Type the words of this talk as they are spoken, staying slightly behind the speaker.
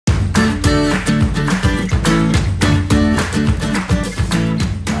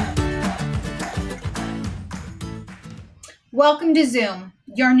Welcome to Zoom,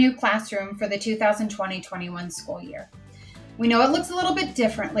 your new classroom for the 2020-21 school year. We know it looks a little bit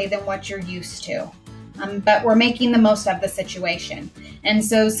differently than what you're used to, but we're making the most of the situation. And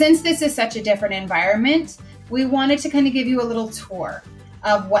so since this is such a different environment, we wanted to kind of give you a little tour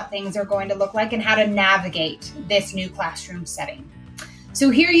of what things are going to look like and how to navigate this new classroom setting.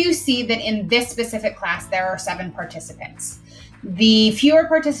 So here you see that in this specific class, there are 7 participants. The fewer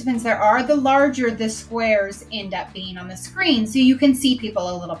participants there are, the larger the squares end up being on the screen, so you can see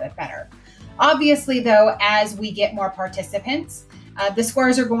people a little bit better. Obviously, though, as we get more participants, the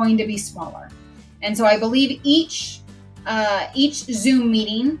squares are going to be smaller. And so I believe each Zoom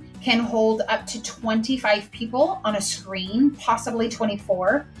meeting can hold up to 25 people on a screen, possibly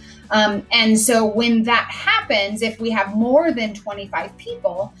 24. And so when that happens, if we have more than 25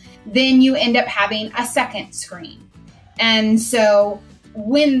 people, then you end up having a second screen. And so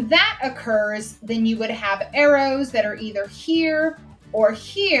when that occurs, then you would have arrows that are either here or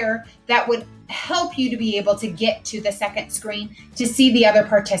here that would help you to be able to get to the second screen to see the other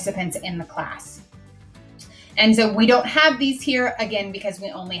participants in the class. And so we don't have these here, again, because we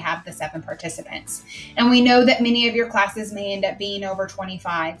only have the 7 participants. And we know that many of your classes may end up being over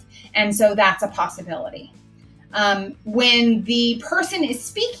 25. And so that's a possibility. When the person is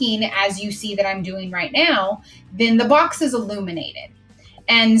speaking, as you see that I'm doing right now, then the box is illuminated.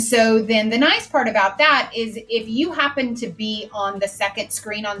 And so then the nice part about that is if you happen to be on the second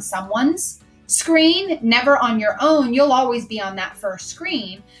screen on someone's screen, never on your own, you'll always be on that first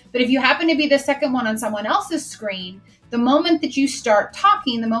screen. But if you happen to be the second one on someone else's screen, the moment that you start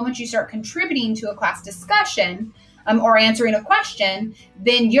talking, the moment you start contributing to a class discussion or answering a question,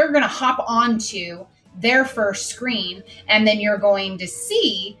 then you're going to hop onto their first screen, and then you're going to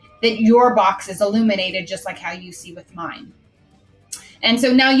see that your box is illuminated just like how you see with mine. And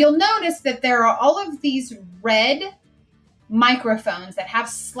so now you'll notice that there are all of these red microphones that have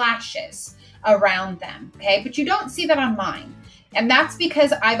slashes around them, okay? But you don't see that on mine. And that's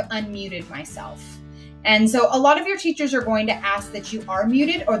because I've unmuted myself. And so a lot of your teachers are going to ask that you are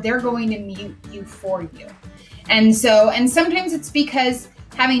muted, or they're going to mute you for you. And sometimes it's because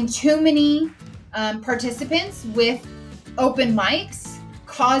having too many participants with open mics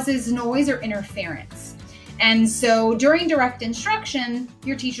causes noise or interference. And so during direct instruction,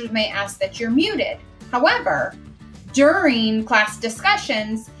 your teachers may ask that you're muted. However, during class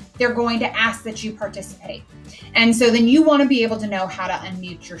discussions, they're going to ask that you participate. And so then you want to be able to know how to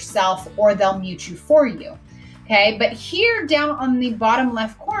unmute yourself, or they'll mute you for you. Okay, but here down on the bottom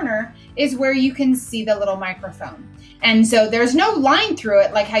left corner is where you can see the little microphone. And so there's no line through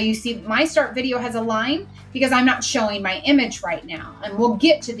it like how you see my start video has a line, because I'm not showing my image right now. And we'll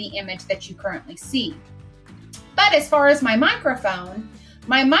get to the image that you currently see. But as far as my microphone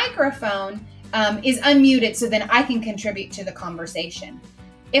is unmuted, so then I can contribute to the conversation.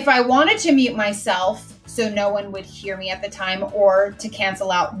 If I wanted to mute myself so no one would hear me at the time, or to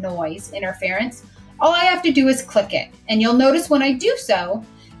cancel out noise interference, all I have to do is click it. And you'll notice when I do so,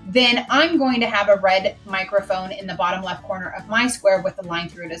 then I'm going to have a red microphone in the bottom left corner of my square with a line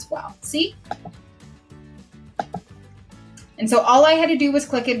through it as well. See? And so all I had to do was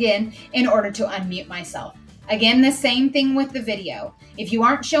click it again in order to unmute myself. Again, the same thing with the video. If you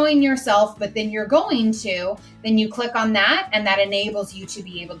aren't showing yourself, but then you're going to, then you click on that, and that enables you to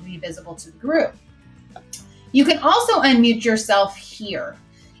be able to be visible to the group. You can also unmute yourself here.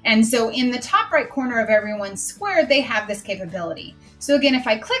 And so in the top right corner of everyone's square, they have this capability. So again, if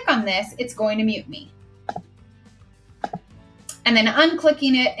I click on this, it's going to mute me. And then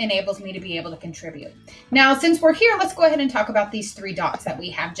unclicking it enables me to be able to contribute. Now, since we're here, let's go ahead and talk about these 3 dots that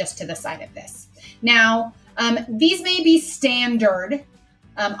we have just to the side of this. Now, these may be standard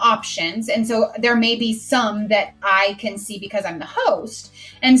options. And so there may be some that I can see because I'm the host.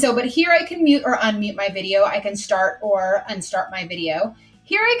 And so, but here I can mute or unmute my video. I can start or unstart my video.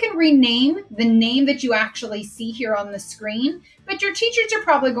 Here I can rename the name that you actually see here on the screen, but your teachers are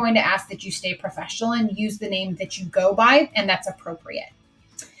probably going to ask that you stay professional and use the name that you go by, and that's appropriate.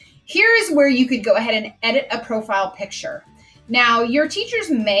 Here is where you could go ahead and edit a profile picture. Now, your teachers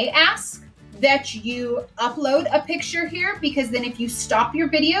may ask that you upload a picture here, because then if you stop your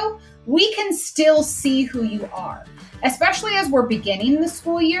video, we can still see who you are. Especially as we're beginning the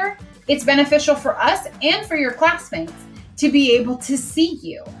school year, it's beneficial for us and for your classmates to be able to see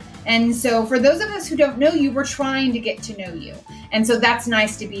you. And so for those of us who don't know you, we're trying to get to know you. And so that's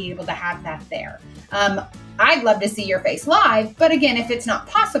nice to be able to have that there. I'd love to see your face live, but again, if it's not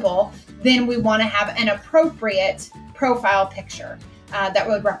possible, then we want to have an appropriate profile picture that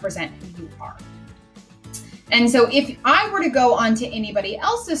would represent who you are. And so if I were to go onto anybody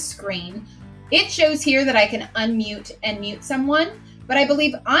else's screen, It shows here that I can unmute and mute someone, but I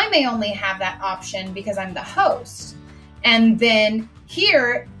believe I may only have that option because I'm the host. And then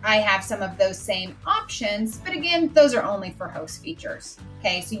here I have some of those same options, but again, those are only for host features.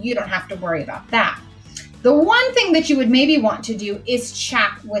 Okay, so you don't have to worry about that. The one thing that you would maybe want to do is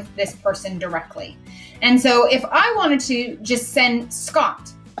chat with this person directly. And so if I wanted to just send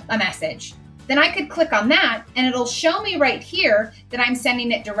Scott a message, then I could click on that and it'll show me right here that I'm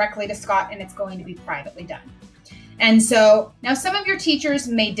sending it directly to Scott and it's going to be privately done. And so now some of your teachers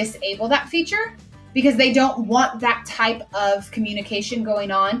may disable that feature because they don't want that type of communication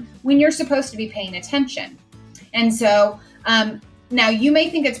going on when you're supposed to be paying attention. And so now you may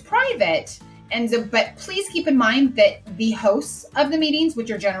think it's private, but please keep in mind that the hosts of the meetings,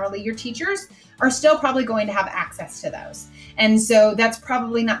 which are generally your teachers, are still probably going to have access to those. And so that's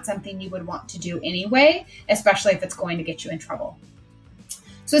probably not something you would want to do anyway, especially if it's going to get you in trouble.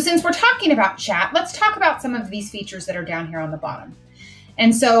 So since we're talking about chat, let's talk about some of these features that are down here on the bottom.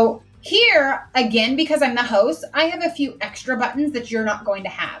 And so here, again, because I'm the host, I have a few extra buttons that you're not going to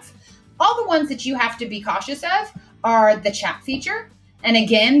have. All the ones that you have to be cautious of are the chat feature. And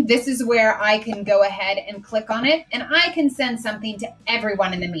again, this is where I can go ahead and click on it and I can send something to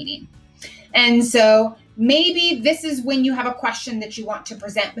everyone in the meeting. And so maybe this is when you have a question that you want to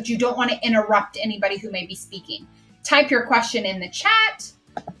present, but you don't want to interrupt anybody who may be speaking. Type your question in the chat,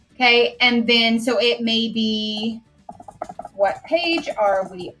 okay? And then, so it may be, what page are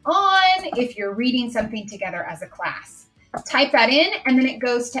we on if you're reading something together as a class? Type that in and then it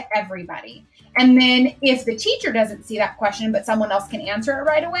goes to everybody. And then if the teacher doesn't see that question, but someone else can answer it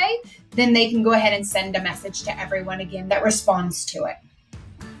right away, then they can go ahead and send a message to everyone again that responds to it.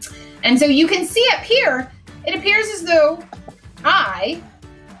 And so you can see up here, it appears as though I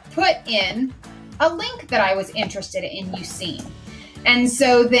put in a link that I was interested in you seeing. And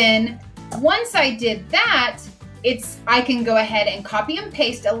so then once I did that, I can go ahead and copy and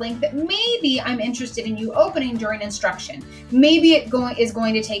paste a link that maybe I'm interested in you opening during instruction. Maybe it is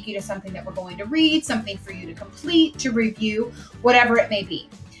going to take you to something that we're going to read, something for you to complete, to review, whatever it may be.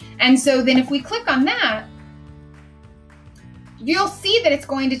 And so then if we click on that, you'll see that it's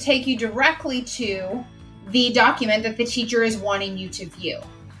going to take you directly to the document that the teacher is wanting you to view.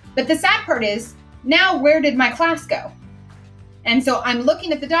 But the sad part is, now where did my class go? And so I'm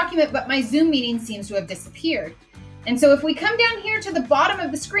looking at the document, but my Zoom meeting seems to have disappeared. And so if we come down here to the bottom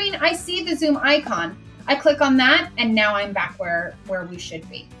of the screen, I see the Zoom icon. I click on that and now I'm back where we should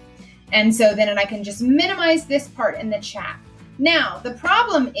be. And so then I can just minimize this part in the chat. Now, the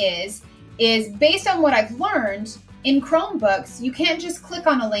problem is based on what I've learned, in Chromebooks, you can't just click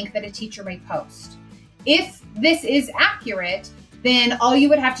on a link that a teacher may post. If this is accurate, then all you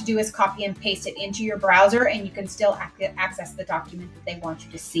would have to do is copy and paste it into your browser and you can still access the document that they want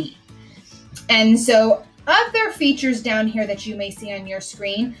you to see. And so other features down here that you may see on your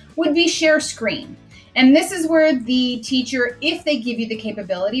screen would be share screen. And this is where the teacher, if they give you the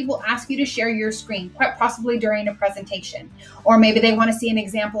capability, will ask you to share your screen, quite possibly during a presentation, or maybe they want to see an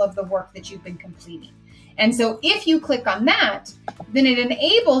example of the work that you've been completing. And so if you click on that, then it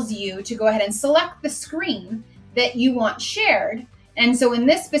enables you to go ahead and select the screen that you want shared. And so in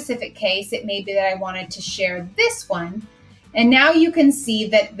this specific case, it may be that I wanted to share this one. And now you can see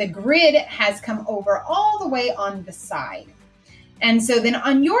that the grid has come over all the way on the side. And so then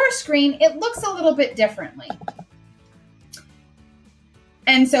on your screen, it looks a little bit differently.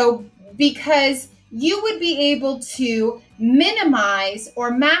 And so because you would be able to minimize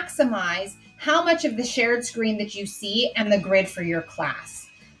or maximize how much of the shared screen that you see and the grid for your class.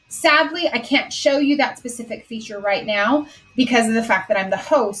 Sadly, I can't show you that specific feature right now because of the fact that I'm the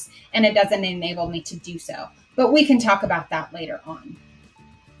host and it doesn't enable me to do so. But we can talk about that later on.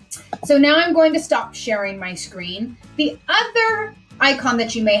 So now I'm going to stop sharing my screen. The other icon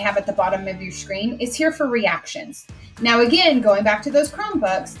that you may have at the bottom of your screen is here for reactions. Now again, going back to those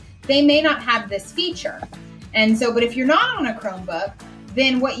Chromebooks, they may not have this feature. And so, but if you're not on a Chromebook,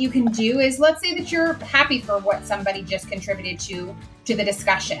 then what you can do is, let's say that you're happy for what somebody just contributed to the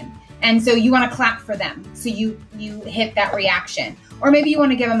discussion. And so you want to clap for them. So you hit that reaction, or maybe you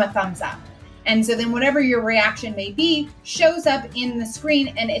want to give them a thumbs up. And so then whatever your reaction may be shows up in the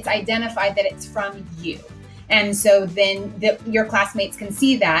screen and it's identified that it's from you. And so then your classmates can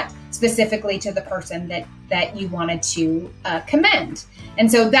see that specifically to the person that you wanted to commend. And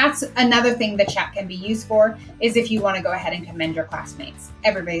so that's another thing the chat can be used for, is if you want to go ahead and commend your classmates.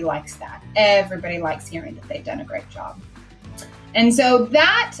 Everybody likes that. Everybody likes hearing that they've done a great job. And so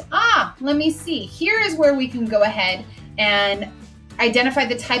that, let me see. Here is where we can go ahead and identify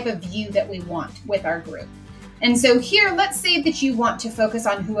the type of view that we want with our group. And so here, let's say that you want to focus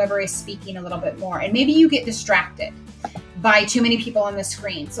on whoever is speaking a little bit more, and maybe you get distracted by too many people on the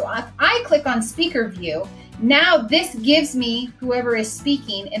screen. So if I click on speaker view, now this gives me whoever is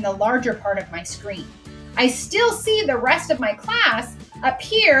speaking in the larger part of my screen. I still see the rest of my class up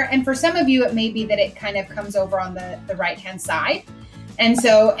here, and for some of you, it may be that it kind of comes over on the right-hand side. And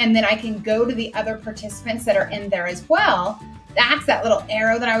then I can go to the other participants that are in there as well. That's that little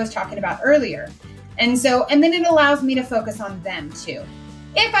arrow that I was talking about earlier. And then it allows me to focus on them too.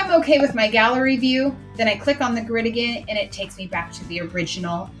 If I'm okay with my gallery view, then I click on the grid again and it takes me back to the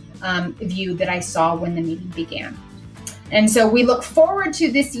original view that I saw when the meeting began. And so we look forward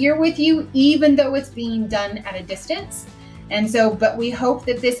to this year with you, even though it's being done at a distance. But we hope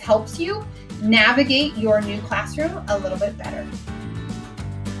that this helps you navigate your new classroom a little bit better.